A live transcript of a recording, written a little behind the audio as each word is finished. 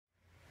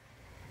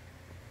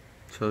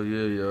So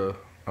yeah, y'all,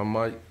 I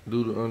might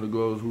do the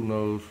underglows, who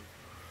knows?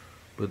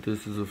 But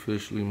this is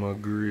officially my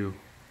grill.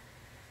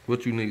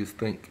 What you niggas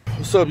think?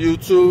 What's up,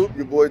 YouTube?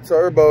 Your boy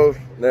Turbo.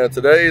 Now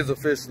today is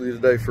officially the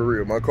day for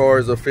real. My car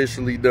is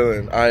officially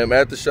done. I am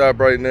at the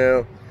shop right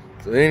now.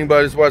 So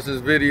anybody that's watching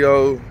this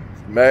video,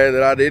 mad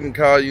that I didn't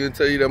call you and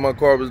tell you that my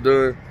car was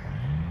done.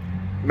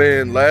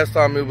 Man, last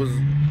time it was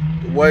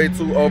way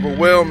too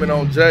overwhelming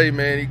on Jay,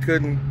 man. He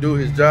couldn't do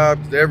his job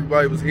because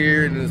everybody was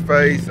here in his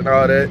face and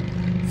all that.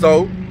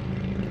 So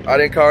I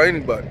didn't call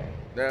anybody.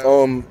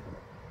 Now,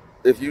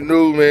 if you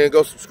new, man,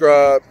 go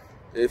subscribe.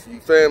 If you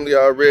family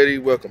already,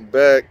 welcome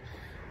back.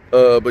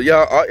 But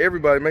y'all,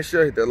 everybody, make sure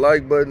you hit that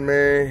like button,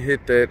 man.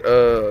 Hit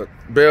that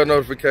bell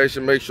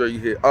notification. Make sure you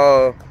hit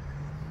all.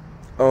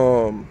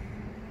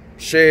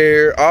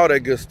 Share, all that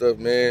good stuff,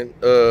 man.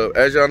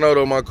 As y'all know,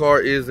 though, my car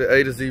is at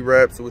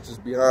AtoZWraps, which is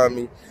behind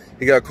me.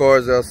 He got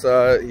cars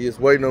outside. He is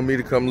waiting on me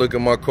to come look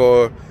at my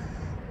car.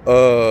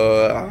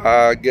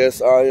 I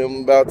guess I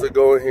am about to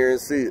go in here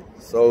and see it.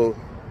 So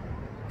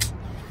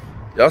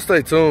y'all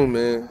stay tuned,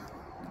 man.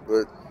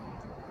 But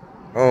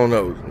I don't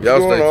know.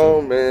 Y'all stay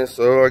tuned, man.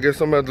 So I guess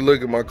I'm about to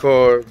look at my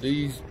car.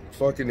 These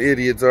fucking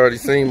idiots already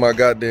seen my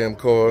goddamn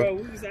car.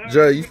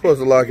 Jay, you supposed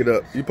to lock it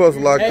up. You supposed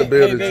to lock the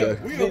building, Jay.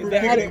 They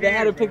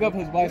had to pick up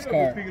his wife's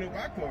car.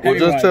 Well,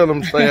 just tell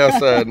them to stay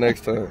outside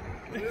next time.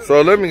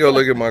 So let me go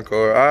look at my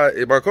car.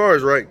 My car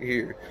is right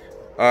here.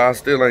 I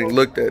still ain't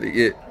looked at it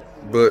yet,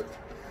 but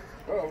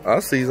I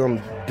see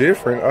something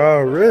different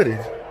already.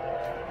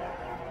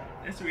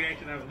 That's the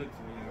reaction I was looking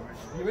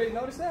for. You already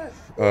noticed that?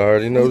 I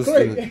already noticed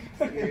it.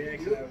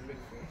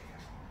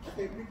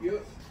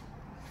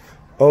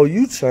 Oh,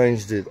 you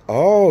changed it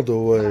all the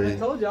way. I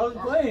told you I was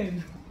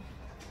playing.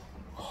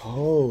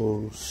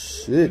 Oh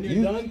shit! When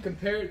you're done,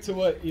 compare it to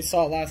what you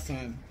saw last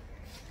time.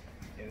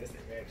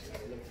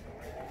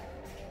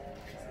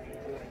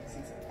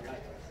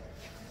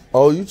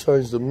 Oh, you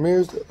changed the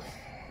mirrors.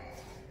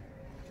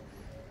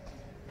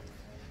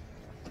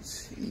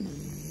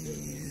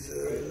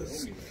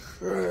 Jesus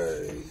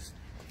Christ!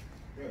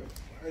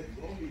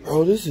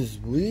 Oh, this is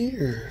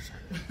weird.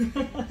 I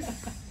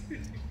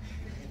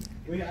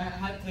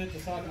had to hit the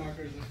side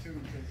markers too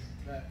because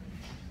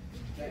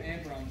that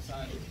amber on the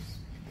side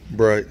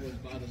Right. was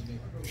bothering me.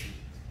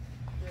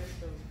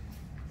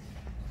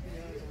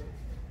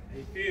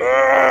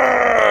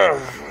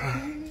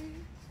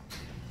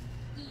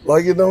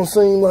 Like it don't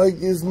seem like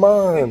it's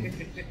mine.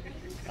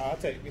 I'll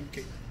take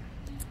it.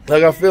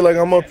 Like I feel like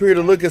I'm up here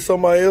to look at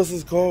somebody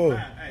else's car.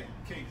 Hey,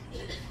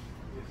 Kingsley.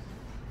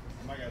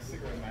 I might got a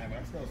cigarette in my hand, but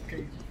I smell some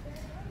Kingsley.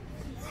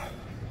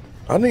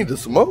 I need to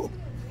smoke.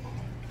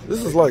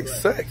 This is like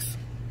sex.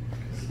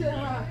 You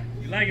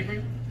like it,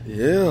 bro?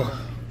 Yeah.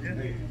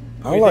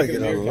 I like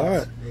it a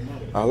lot.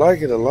 I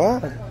like it a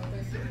lot.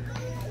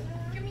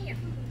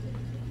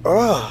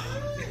 Ah.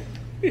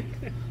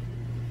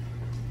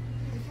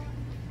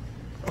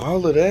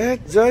 All of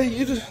that, Jay,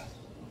 you just.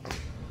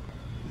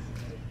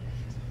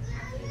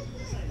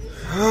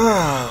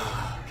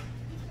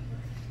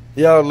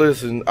 Y'all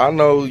listen, I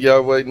know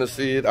y'all waiting to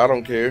see it. I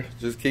don't care.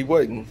 Just keep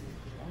waiting.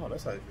 Oh,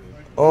 that's how you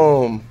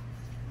feel.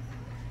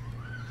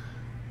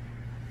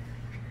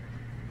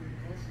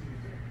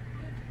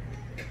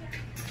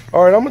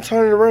 All right, I'm gonna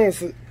turn it around.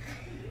 So...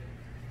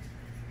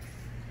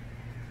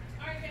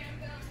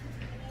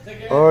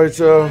 All right,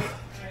 y'all.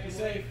 Be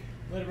safe.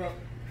 Later, bro.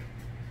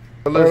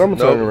 All right, I'm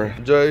gonna turn it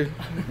around. Jay,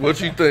 what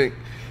you think?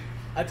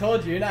 I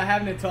told you, you're not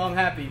having it till I'm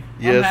happy.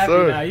 Yes, I'm happy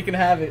sir. now. You can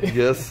have it.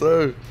 Yes,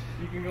 sir.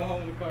 You can go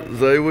home in the car.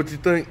 Zay, what you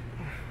think?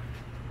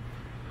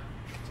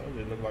 So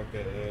it look like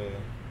that.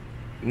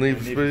 Need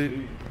for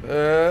speed?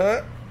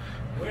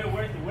 We're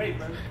worth the wait,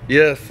 bro.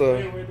 Yes, sir.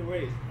 We're worth the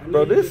wait.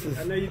 Bro, this is.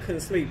 I know you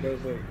couldn't sleep, bro,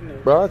 but you know.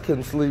 Bro, I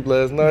couldn't sleep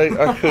last night.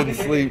 I couldn't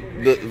sleep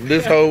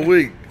this whole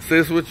week.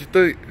 Sis, what you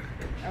think?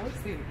 I was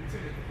sleeping.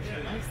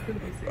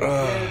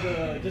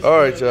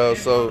 All right, y'all.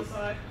 So,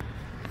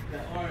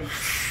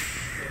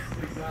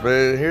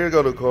 man, here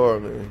go the car,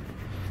 man.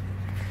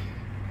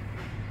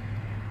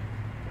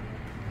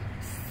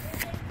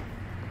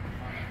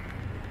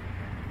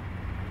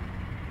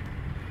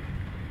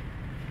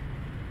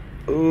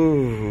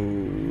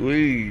 Ooh,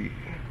 wee.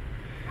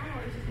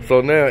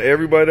 So now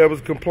everybody that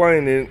was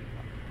complaining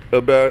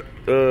about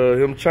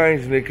him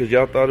changing it because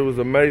y'all thought it was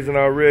amazing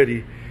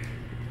already,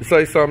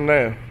 say something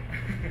now.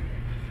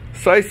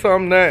 Say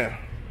something now.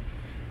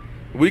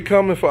 We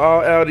coming for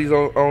all Audis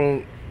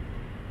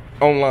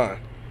online.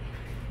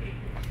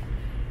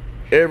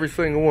 Every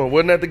single one.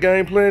 Wasn't that the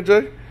game plan,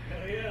 Jay? Hell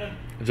yeah.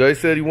 Jay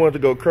said he wanted to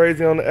go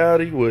crazy on the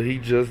Audi. Well, he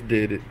just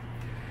did it.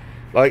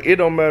 Like, it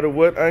don't matter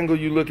what angle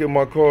you look at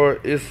my car,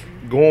 it's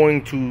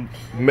going to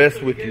mess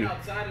with you.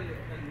 Outside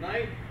at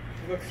night,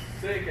 it looks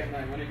sick at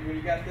night. When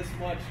you got this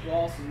much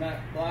gloss and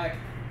that black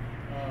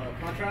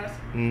contrast,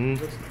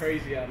 it looks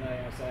crazy at night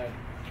outside.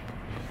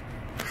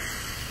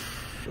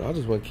 I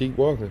just want to keep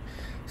walking.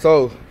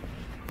 So,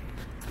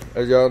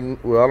 as y'all,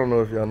 well, I don't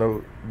know if y'all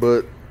know,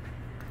 but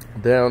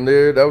down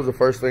there, that was the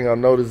first thing I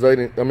noticed. Jay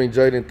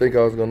didn't think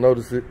I was gonna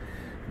notice it.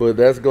 But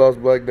that's gloss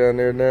black down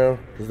there now,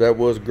 because that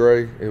was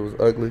gray. It was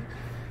ugly.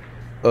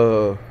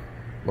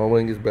 My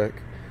wing is back.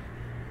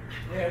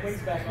 Yeah,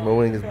 wing's back on. My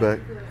wing is back.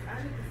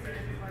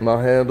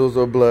 My handles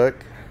are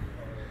black.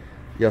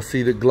 Y'all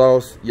see the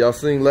gloss. Y'all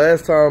seen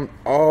last time,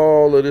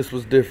 all of this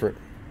was different.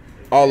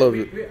 All of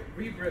it.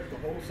 We ripped the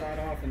whole side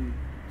off and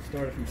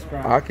started from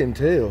scratch. I can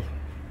tell.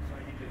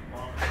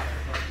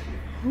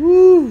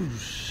 Woo,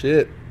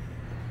 shit.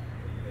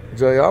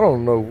 Jay, I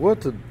don't know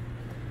what to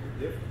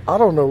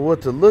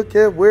look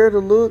at, where to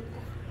look.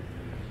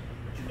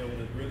 You know,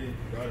 when it's really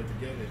brought it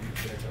together, you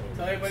can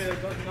Tell everybody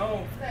that doesn't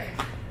know,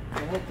 the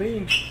whole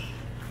thing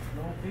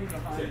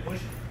behind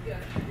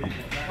the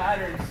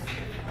patterns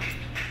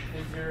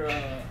is your,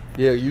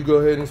 Yeah, you go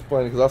ahead and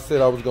explain it, because I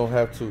said I was going to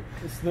have to.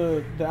 it's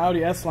the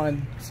Audi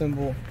S-line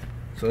symbol.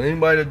 So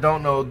anybody that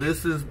don't know,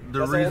 this is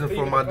the reason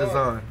for my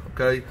design,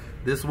 okay?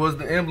 This was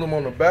the emblem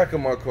on the back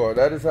of my car.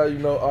 That is how you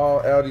know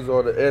all Audis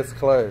are the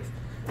S-Class.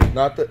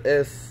 Not the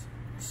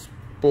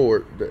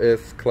S-Sport, the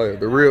S-Class,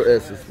 the real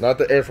S's, not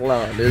the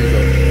S-Line. There you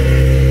go.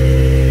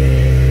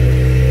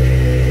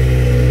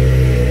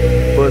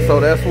 But so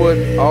that's what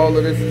all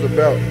of this is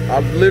about. I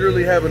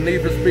literally have a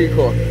Need for Speed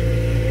car.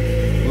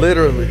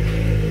 Literally.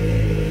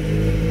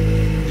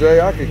 Jay,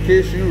 I could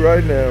kiss you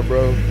right now,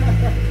 bro. I'm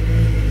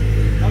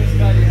just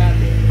glad you're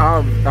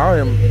happy. I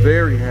am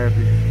very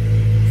happy.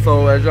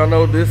 So as y'all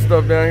know, this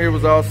stuff down here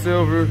was all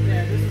silver.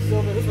 Yeah, this is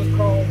silver, this was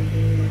chrome.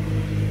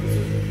 This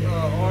is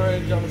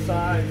orange on the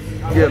sides.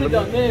 I Yeah, would have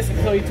done this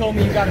until you told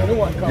me you got a new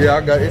one coming. Yeah,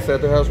 I got it's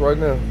at the house right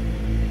now.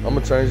 I'm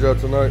gonna change that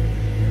tonight.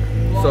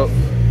 So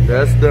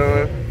that's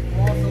done.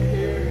 Also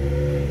here,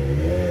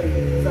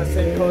 it's that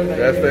same color.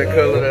 That's that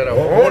color that I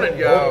wanted,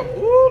 y'all.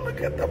 Ooh,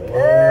 look at the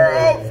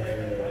pearls.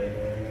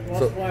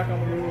 Gloss black on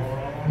the roof.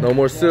 No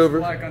more silver.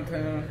 Black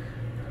antenna.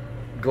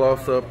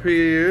 Gloss up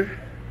here.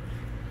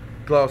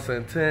 Gloss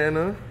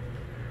antenna.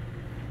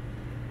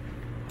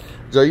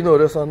 Jay, you know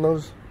what else I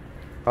noticed?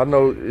 I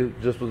know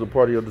it just was a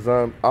part of your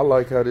design. I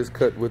like how this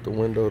cut with the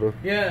window though.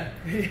 Yeah.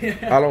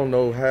 I don't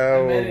know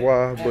how or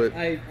why, but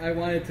I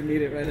wanted to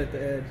meet it right at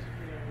the edge.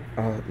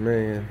 oh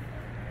man.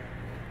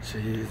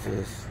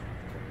 Jesus.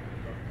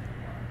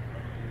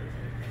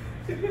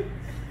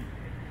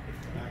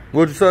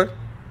 What'd you say?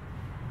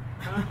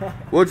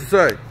 What'd you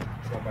say?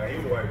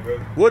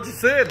 What you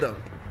said though?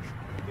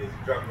 Just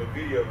drop a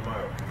video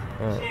tomorrow.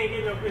 She ain't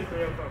getting no picture of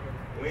your car.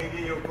 We ain't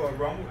getting your car,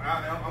 bro. I'm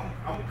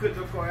gonna cut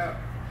your car out.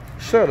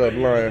 Shut up,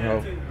 lying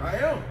hoe. I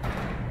am.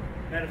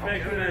 Matter of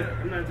fact,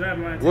 I'm not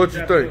driving mine. What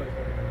you think?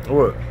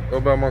 What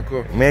about my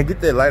car? Man, get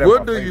that light out.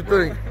 What do you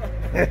think?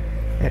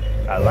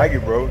 I like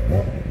it, bro. I've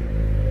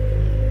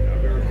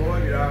been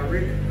recording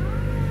already.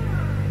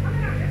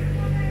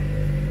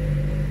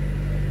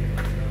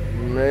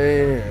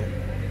 Man.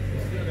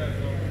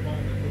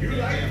 You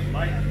like it?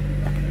 Light.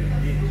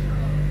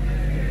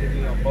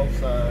 On both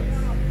sides.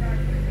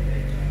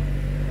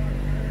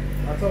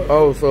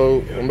 Oh,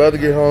 so I'm about to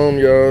get home,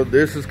 y'all.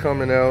 This is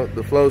coming out.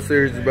 The Flow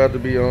series is about to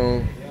be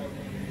on.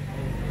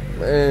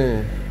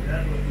 Man.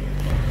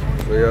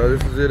 So, y'all,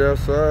 this is it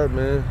outside,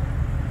 man.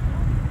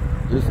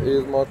 This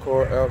is my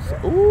car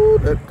outside. Ooh,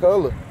 that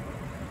color.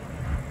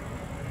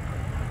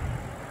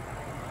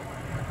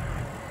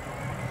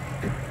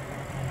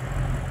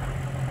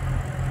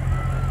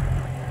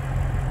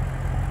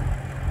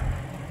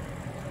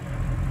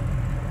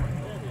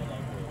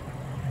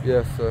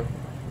 Yes, sir.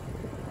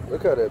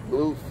 Look how that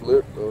blue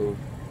flipped, though.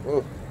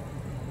 Oh.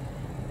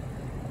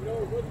 You know,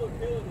 it would look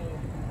good though.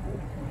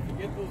 To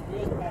get those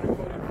wheels powder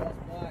coated gloss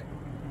black.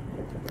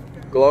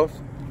 Gloss?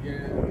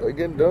 Yeah. They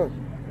getting done.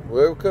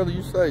 Whatever color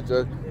you say, Jay.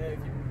 Yeah, if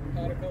you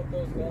powder coat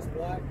those gloss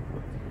black,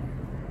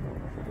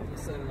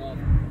 just set it off.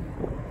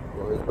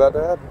 Well, it's about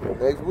to happen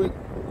next week.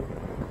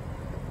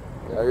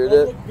 Y'all hear It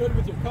that? look good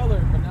with your color,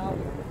 but now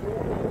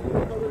with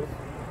the colors,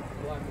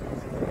 black.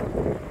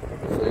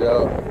 So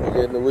y'all, we're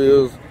getting the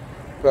wheels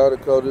powder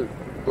coated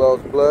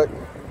gloss black.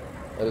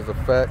 That is a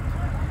fact.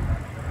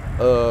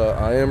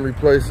 I am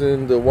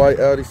replacing the white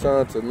Audi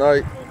sign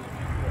tonight.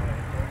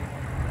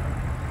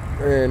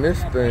 Man,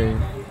 this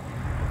thing.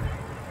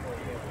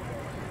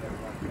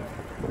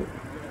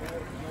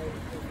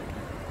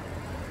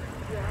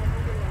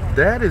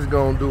 That is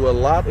gonna do a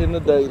lot in the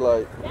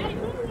daylight.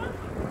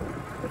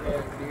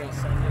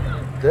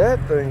 That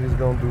thing is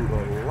gonna do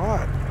a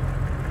lot.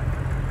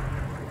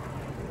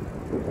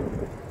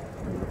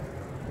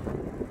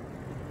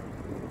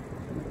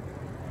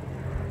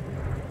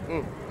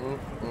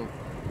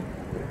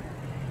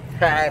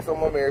 It's on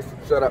my mirrors.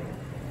 Shut up.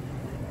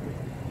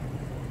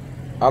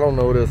 I don't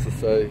know what else to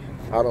say.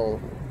 I'm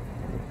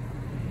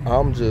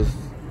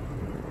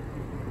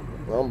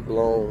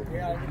blown.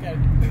 Yeah, look at it.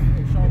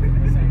 Show me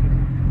this angle.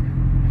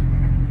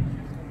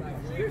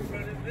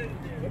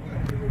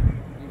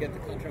 You get the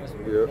contrast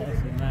with the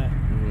gloss and that.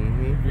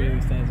 It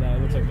really stands out.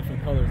 It looks like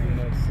different colors, even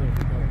though it's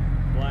silver color.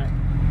 Black.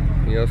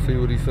 Y'all see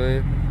what he's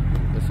saying?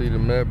 I see the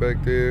matte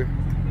back there,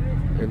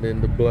 and then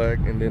the black,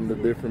 and then the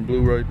different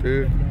blue right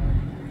there.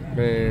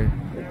 Man,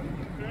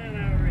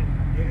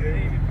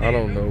 I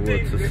don't know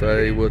what to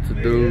say, what to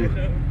do.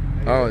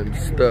 I'm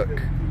stuck.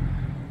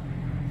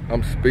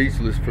 I'm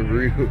speechless for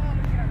real.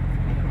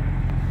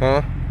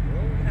 Huh?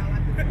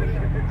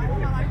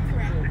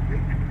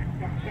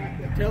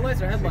 Tail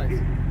lights or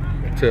headlights?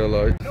 Tail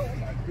lights.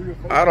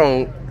 I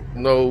don't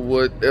know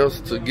what else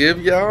to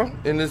give y'all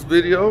in this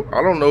video.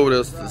 I don't know what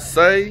else to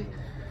say.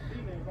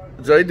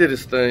 Jay did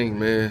his thing,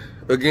 man.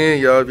 Again,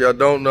 y'all, if y'all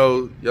don't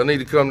know, y'all need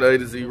to come to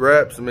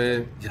AtoZWraps,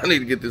 man. Y'all need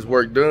to get this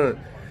work done.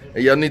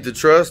 And y'all need to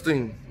trust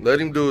him. Let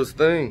him do his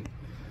thing.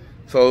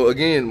 So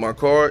again, my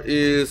car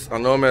is, I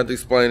know I'm gonna have to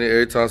explain it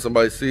every time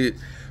somebody see it,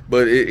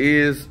 but it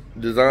is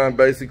designed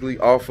basically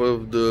off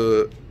of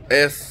the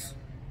S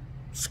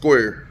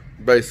square,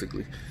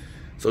 basically.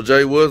 So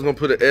Jay was gonna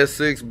put an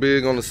S6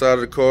 big on the side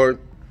of the car,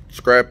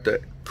 scrap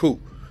that, cool.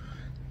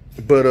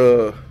 But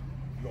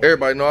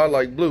everybody know I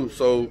like blue,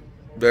 so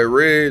that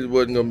red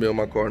wasn't gonna be on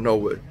my car, no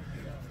way.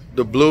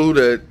 The blue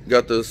that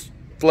got the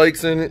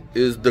flakes in it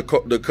is the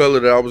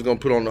color that I was gonna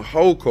put on the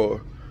whole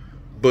car,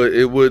 but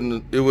it would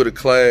have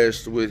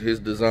clashed with his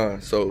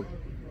design, so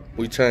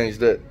we changed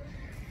that.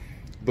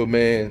 But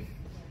man,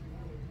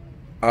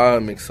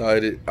 I'm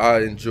excited. I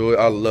enjoy it.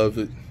 I love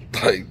it.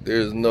 Like,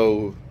 there's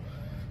no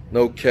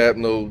cap,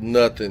 no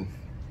nothing.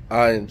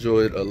 I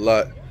enjoy it a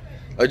lot.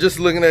 Like, just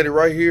looking at it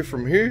right here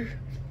from here,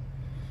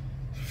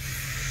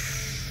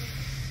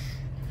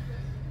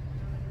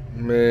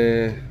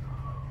 man.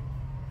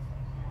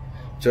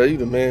 Jay, you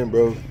the man,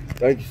 bro.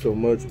 Thank you so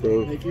much,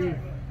 bro. Thank you.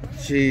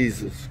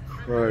 Jesus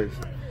Christ.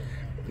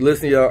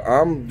 Listen, y'all,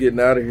 I'm getting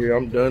out of here.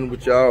 I'm done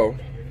with y'all.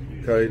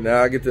 Okay,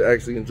 now I get to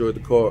actually enjoy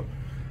the car.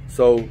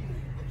 So,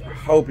 I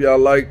hope y'all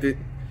liked it.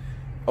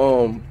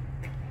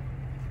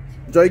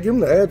 Jay, give them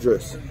the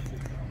address.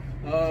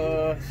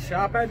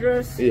 Shop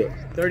address? Yeah.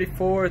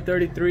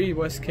 3433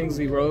 West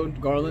Kingsley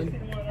Road, Garland.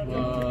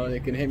 They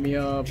can hit me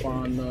up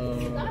on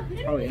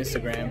probably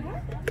Instagram,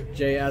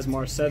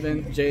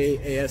 Jayasmar7,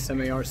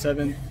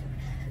 JASMAR7,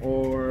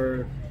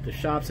 or the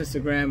shop's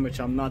Instagram, which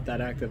I'm not that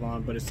active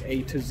on, but it's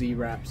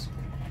AtoZWraps.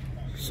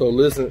 So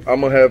listen,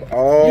 I'm gonna have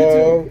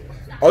all. YouTube.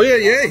 Oh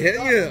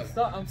yeah.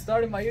 I'm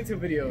starting my YouTube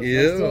video.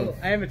 Yeah. I'm still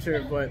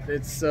amateur, but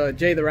it's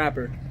Jay the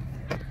Rapper.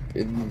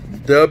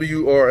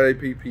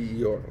 WRAPPER.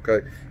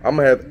 Okay, I'm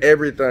gonna have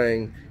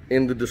everything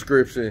in the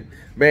description,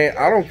 man.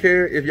 I don't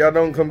care if y'all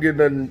don't come get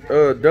nothing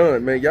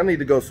done, man. Y'all need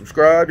to go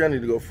subscribe, y'all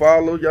need to go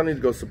follow, y'all need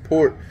to go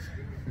support.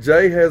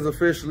 Jay has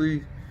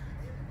officially,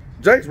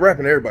 Jay's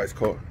rapping everybody's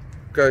car.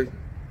 Okay,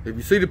 if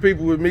you see the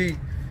people with me,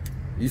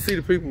 you see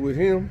the people with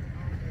him,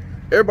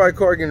 everybody's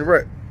car getting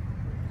wrecked.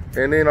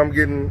 And then I'm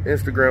getting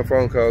Instagram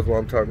phone calls while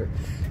I'm talking.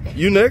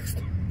 You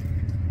next?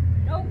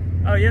 Nope.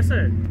 Oh yes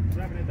sir.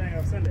 Dropping that thing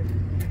on Sunday.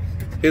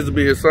 His will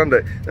be here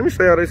Sunday. Let me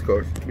show y'all these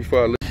cars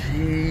before I leave.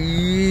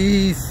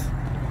 Jeez.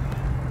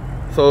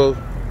 So,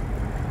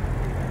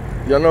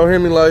 y'all know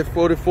Hemi Life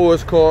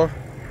 44's car,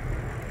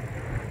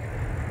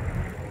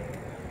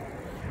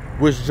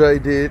 which Jay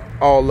did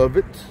all of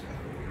it.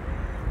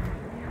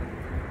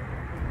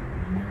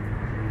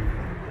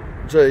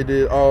 Jay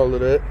did all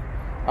of that.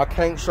 I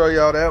can't show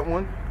y'all that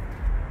one.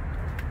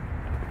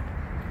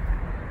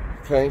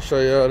 Can't show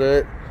y'all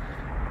that.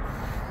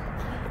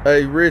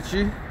 Hey,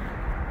 Richie.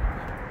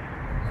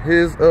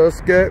 His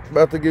scat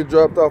about to get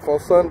dropped off on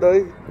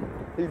Sunday.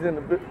 He's in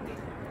the bit.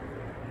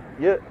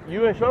 Yeah,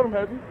 you ain't showed him,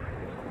 have you?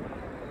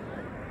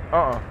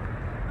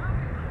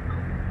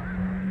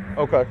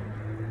 Okay.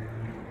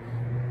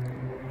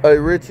 Hey,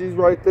 Richie's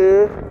right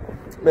there.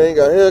 Man,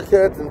 got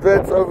Hellcats and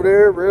vets over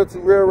there. Realty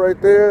Rail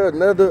right there.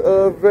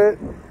 Another vet.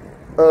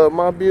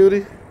 My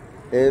beauty.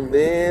 And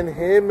then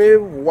him and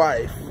his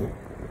wife.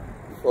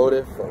 Oh,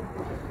 that fun.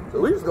 So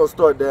we just gonna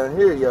start down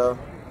here, y'all.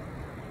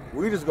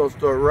 We just gonna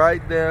start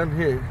right down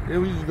here.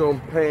 Then we just gonna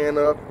pan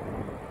up.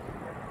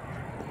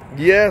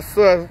 Yes,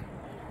 sir.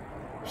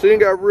 She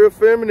ain't got real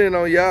feminine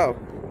on y'all.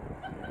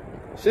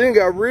 She ain't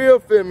got real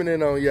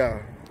feminine on y'all.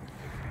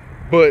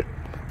 But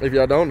if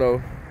y'all don't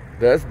know,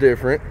 that's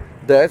different.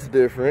 That's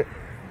different.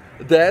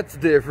 That's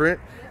different.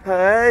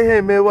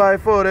 Hey,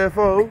 midwife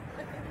 44.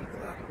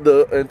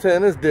 The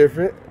antenna's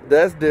different.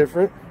 That's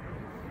different.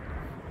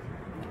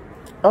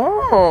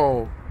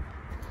 Oh.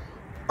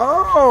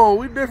 Oh,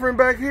 we different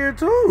back here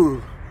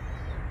too.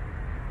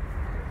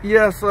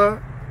 Yes,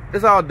 sir.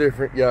 It's all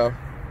different, y'all.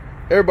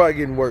 Everybody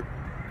getting work.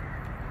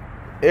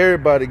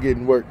 Everybody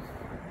getting work.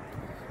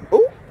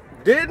 Oh,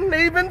 didn't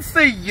even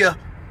see ya.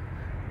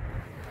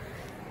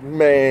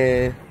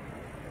 Man.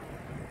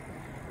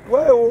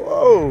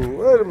 Whoa,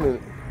 wait a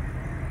minute.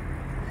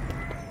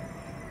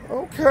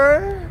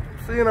 Okay.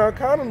 Seeing all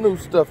kind of new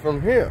stuff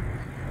from here.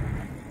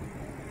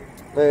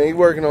 Man, he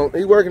working on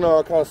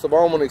all kinds of stuff. I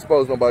don't want to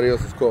expose nobody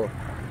else's car.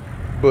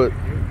 But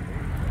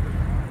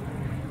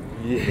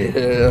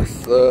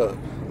yes,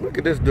 look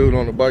at this dude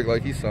on the bike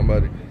like he's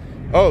somebody.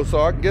 Oh, so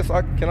I guess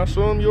can I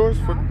show him yours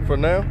for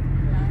now?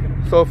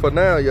 So for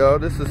now, y'all,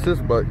 this is his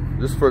bike.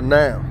 Just for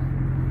now.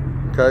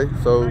 Okay,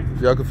 so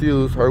if y'all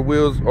confused, her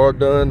wheels are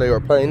done. They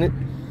are painted.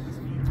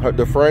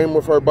 The frame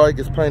of her bike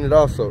is painted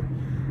also.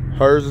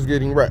 Hers is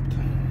getting wrapped.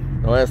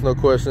 Don't ask no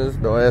questions.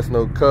 Don't ask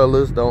no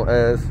colors. Don't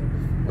ask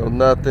no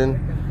nothing.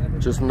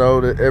 just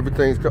know that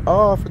everything's good.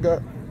 Oh, I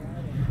forgot.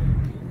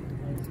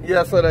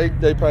 Yeah, so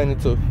they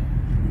painted too.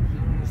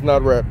 It's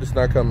not wrapped. It's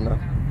not coming out.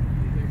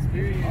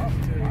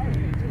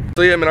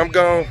 So yeah, man, I'm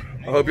gone.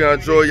 I hope y'all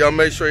enjoy. Y'all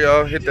make sure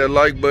y'all hit that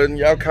like button.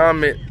 Y'all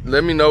comment.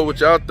 Let me know what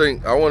y'all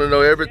think. I want to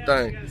know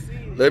everything.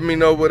 Let me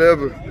know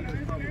whatever.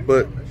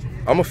 But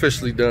I'm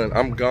officially done.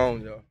 I'm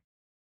gone, y'all.